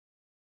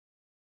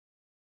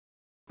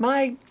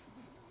My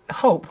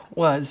hope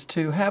was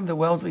to have the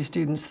Wellesley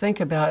students think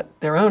about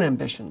their own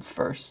ambitions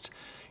first,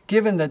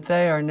 given that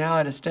they are now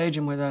at a stage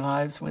in their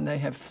lives when they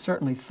have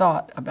certainly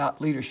thought about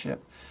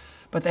leadership,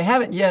 but they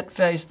haven't yet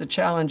faced the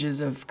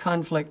challenges of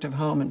conflict of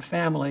home and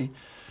family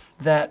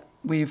that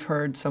we've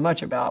heard so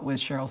much about with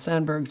Sheryl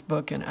Sandberg's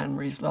book and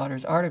Anne-Marie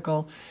Slaughter's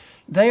article.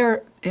 They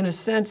are, in a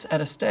sense,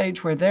 at a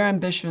stage where their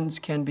ambitions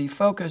can be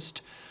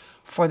focused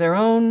for their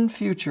own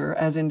future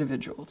as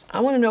individuals. I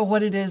want to know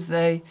what it is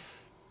they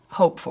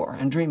hope for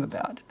and dream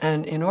about.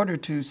 And in order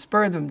to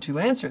spur them to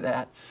answer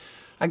that,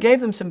 I gave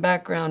them some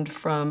background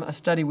from a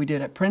study we did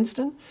at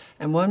Princeton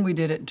and one we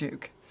did at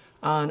Duke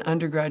on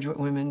undergraduate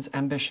women's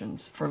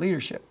ambitions for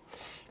leadership.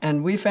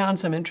 And we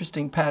found some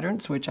interesting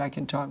patterns, which I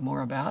can talk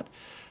more about.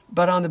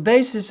 But on the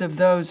basis of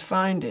those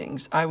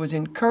findings, I was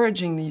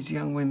encouraging these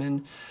young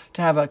women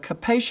to have a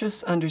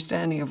capacious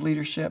understanding of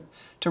leadership,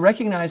 to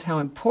recognize how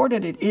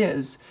important it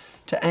is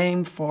to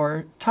aim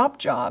for top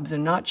jobs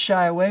and not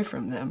shy away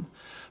from them,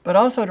 but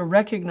also to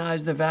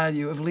recognize the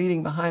value of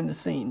leading behind the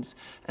scenes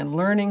and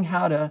learning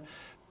how to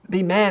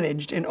be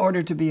managed in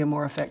order to be a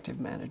more effective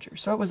manager.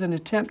 So it was an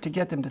attempt to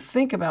get them to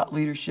think about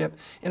leadership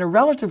in a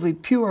relatively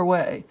pure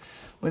way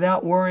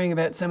without worrying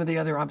about some of the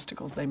other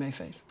obstacles they may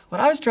face.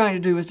 What I was trying to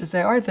do was to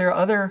say, all right, there are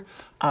other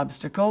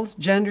obstacles,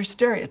 gender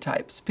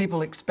stereotypes.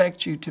 People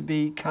expect you to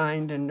be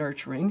kind and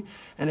nurturing,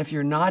 and if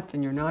you're not,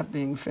 then you're not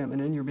being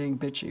feminine, you're being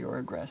bitchy or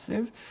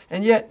aggressive,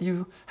 and yet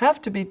you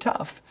have to be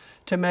tough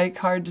to make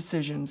hard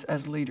decisions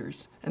as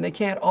leaders, and they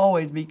can't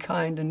always be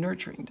kind and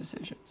nurturing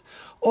decisions.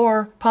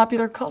 Or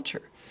popular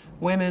culture.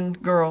 Women,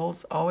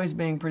 girls, always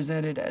being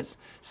presented as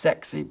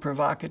sexy,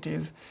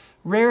 provocative,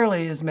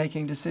 rarely is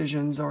making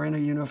decisions or in a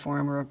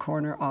uniform or a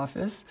corner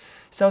office.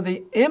 So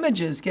the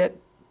images get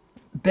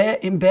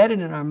embedded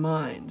in our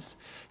minds,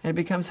 and it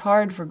becomes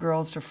hard for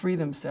girls to free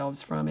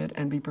themselves from it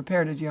and be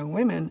prepared as young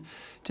women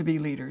to be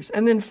leaders.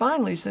 And then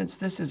finally, since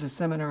this is a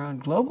seminar on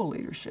global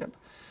leadership,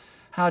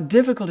 how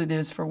difficult it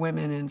is for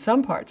women in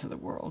some parts of the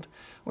world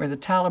where the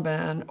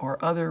Taliban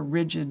or other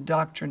rigid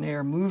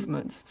doctrinaire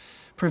movements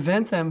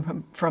prevent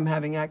them from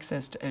having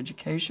access to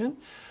education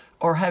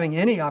or having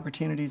any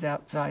opportunities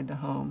outside the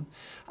home.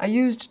 I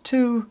used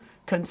two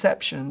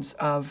conceptions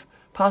of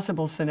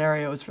possible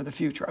scenarios for the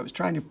future. I was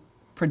trying to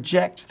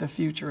project the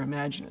future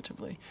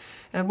imaginatively.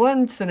 And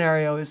one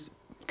scenario is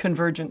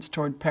convergence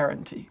toward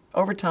parity.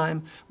 Over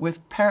time,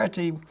 with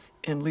parity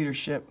in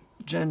leadership,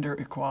 gender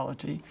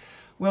equality,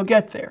 we'll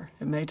get there.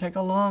 It may take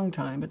a long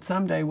time, but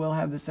someday we'll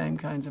have the same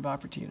kinds of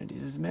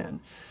opportunities as men.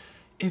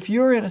 If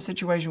you're in a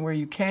situation where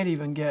you can't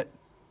even get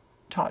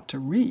taught to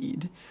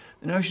read,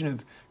 the notion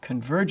of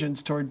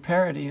convergence toward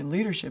parity in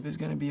leadership is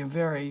going to be a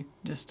very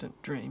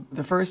distant dream.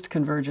 The first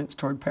convergence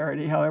toward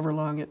parity, however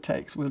long it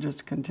takes, will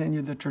just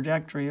continue the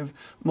trajectory of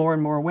more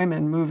and more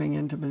women moving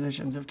into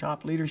positions of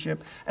top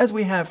leadership, as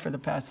we have for the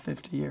past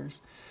 50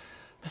 years.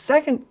 The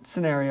second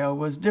scenario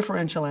was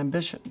differential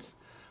ambitions,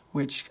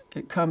 which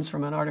it comes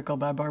from an article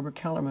by Barbara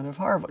Kellerman of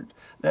Harvard,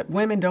 that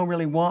women don't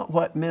really want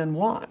what men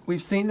want.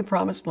 We've seen the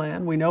promised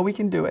land. We know we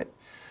can do it.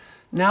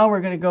 Now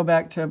we're going to go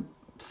back to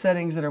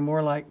settings that are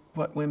more like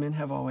what women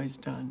have always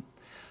done.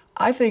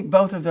 I think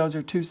both of those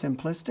are too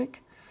simplistic.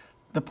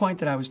 The point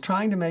that I was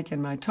trying to make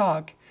in my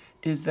talk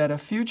is that a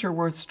future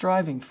worth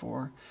striving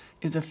for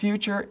is a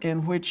future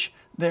in which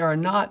there are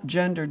not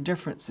gender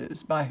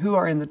differences by who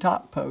are in the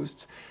top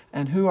posts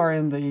and who are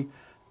in the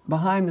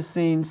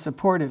behind-the-scenes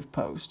supportive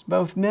posts.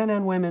 Both men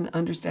and women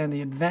understand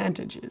the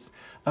advantages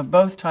of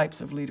both types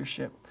of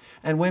leadership,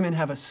 and women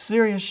have a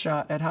serious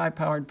shot at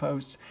high-powered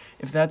posts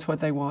if that's what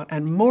they want,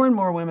 and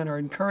more women are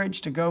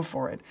encouraged to go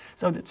for it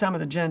so that some of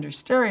the gender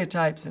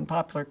stereotypes and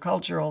popular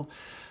cultural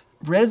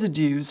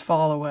residues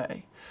fall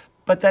away.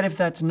 But that if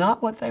that's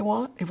not what they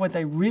want, if what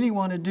they really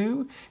want to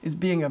do is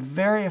being a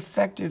very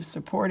effective,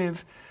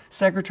 supportive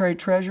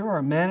secretary-treasurer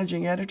or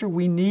managing editor,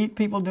 we need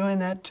people doing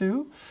that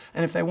too.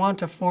 And if they want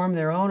to form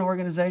their own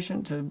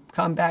organization to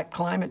combat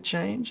climate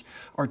change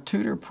or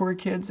tutor poor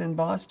kids in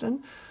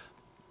Boston,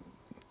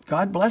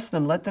 God bless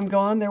them, let them go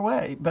on their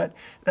way. But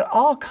that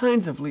all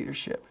kinds of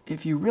leadership,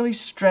 if you really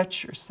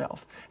stretch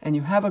yourself and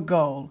you have a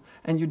goal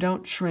and you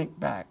don't shrink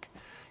back,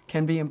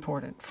 can be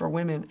important for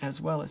women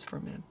as well as for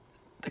men.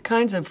 The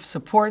kinds of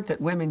support that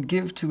women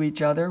give to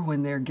each other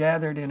when they're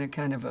gathered in a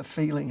kind of a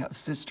feeling of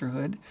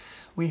sisterhood,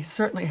 we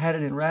certainly had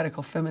it in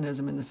radical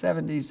feminism in the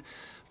 70s,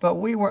 but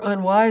we were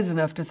unwise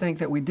enough to think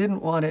that we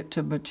didn't want it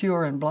to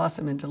mature and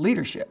blossom into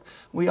leadership.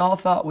 We all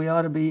thought we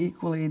ought to be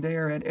equally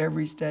there at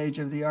every stage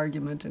of the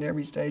argument and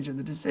every stage of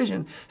the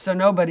decision, so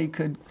nobody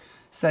could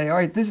say, all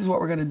right, this is what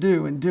we're going to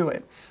do, and do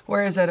it.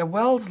 Whereas at a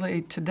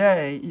Wellesley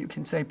today, you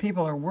can say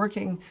people are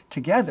working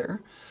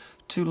together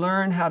to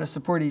learn how to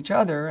support each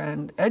other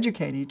and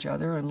educate each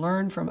other and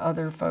learn from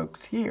other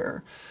folks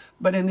here.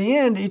 But in the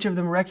end, each of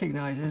them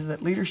recognizes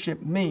that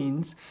leadership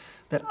means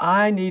that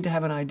I need to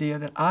have an idea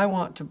that I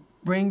want to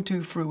bring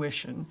to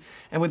fruition.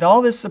 And with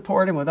all this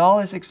support and with all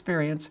this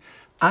experience,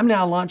 I'm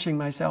now launching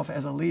myself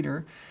as a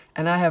leader,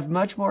 and I have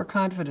much more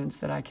confidence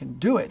that I can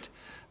do it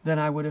than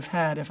I would have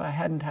had if I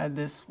hadn't had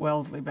this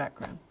Wellesley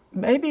background.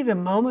 Maybe the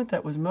moment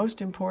that was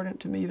most important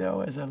to me,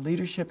 though, as a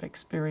leadership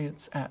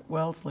experience at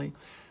Wellesley,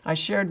 I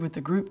shared with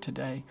the group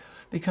today,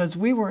 because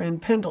we were in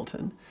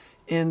Pendleton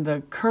in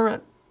the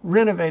current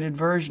renovated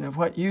version of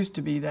what used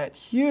to be that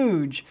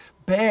huge,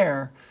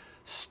 bare,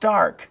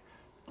 stark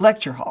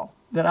lecture hall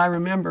that I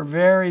remember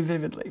very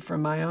vividly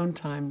from my own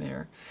time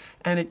there.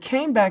 And it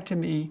came back to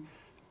me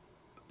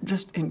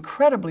just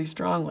incredibly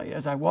strongly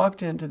as I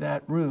walked into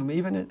that room,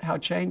 even how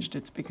changed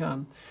it's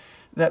become,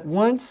 that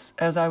once,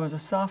 as I was a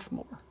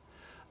sophomore,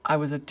 I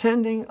was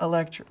attending a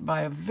lecture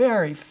by a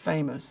very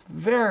famous,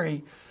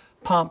 very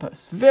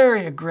pompous,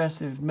 very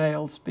aggressive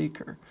male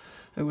speaker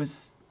who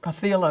was a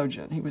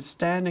theologian. He was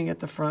standing at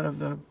the front of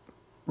the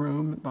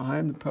room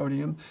behind the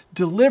podium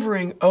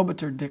delivering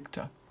obiter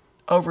dicta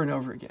over and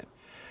over again.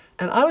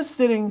 And I was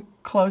sitting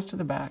close to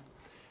the back,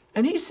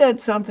 and he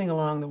said something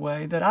along the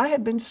way that I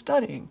had been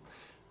studying.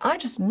 I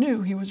just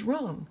knew he was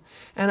wrong.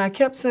 And I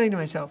kept saying to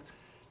myself,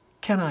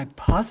 can I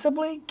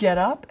possibly get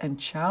up and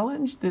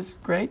challenge this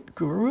great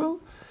guru?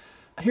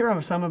 Here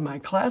are some of my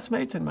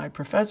classmates and my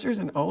professors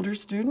and older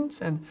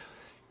students, and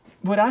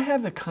would I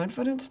have the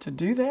confidence to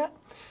do that?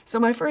 So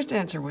my first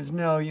answer was,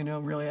 no,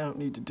 really, I don't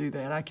need to do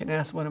that. I can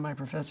ask one of my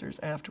professors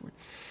afterward.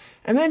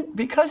 And then,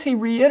 because he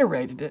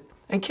reiterated it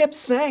and kept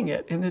saying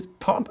it in this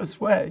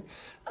pompous way,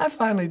 I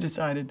finally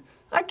decided,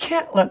 I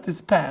can't let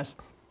this pass.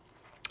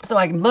 So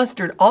I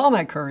mustered all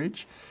my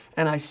courage,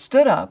 and I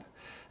stood up,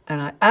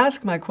 and I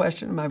asked my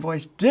question, and my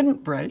voice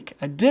didn't break.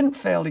 I didn't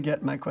fail to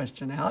get my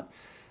question out.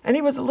 And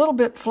he was a little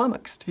bit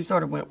flummoxed. He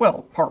sort of went,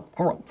 well,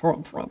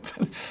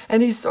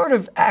 and he sort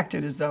of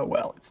acted as though,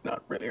 well, it's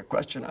not really a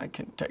question I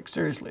can take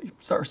seriously,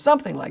 or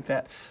something like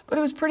that. But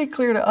it was pretty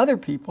clear to other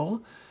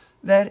people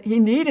that he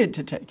needed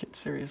to take it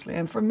seriously.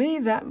 And for me,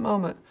 that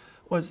moment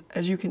was,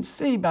 as you can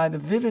see by the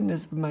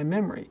vividness of my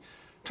memory,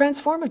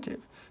 transformative.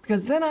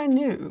 Because then I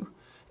knew,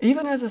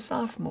 even as a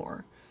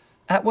sophomore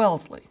at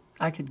Wellesley,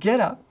 I could get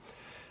up,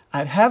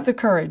 I'd have the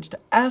courage to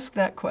ask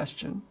that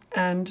question,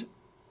 and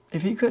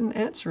if he couldn't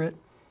answer it,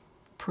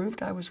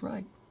 proved I was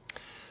right.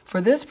 For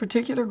this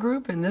particular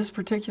group, in this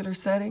particular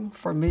setting,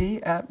 for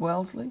me at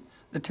Wellesley,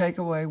 the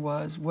takeaway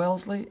was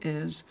Wellesley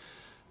is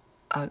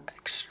an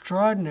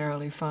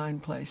extraordinarily fine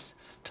place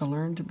to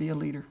learn to be a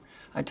leader.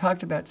 I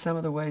talked about some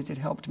of the ways it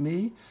helped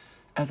me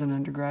as an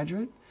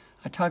undergraduate.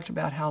 I talked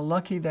about how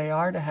lucky they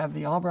are to have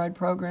the Albright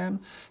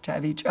program, to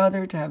have each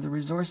other, to have the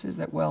resources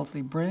that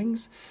Wellesley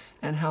brings,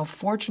 and how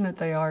fortunate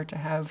they are to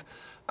have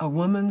a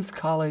women's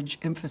college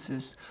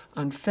emphasis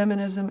on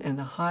feminism in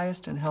the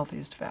highest and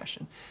healthiest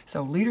fashion.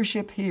 So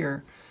leadership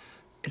here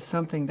is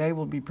something they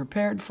will be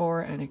prepared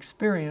for and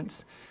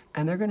experience,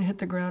 and they're going to hit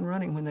the ground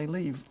running when they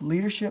leave.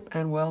 Leadership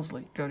and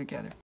Wellesley go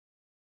together.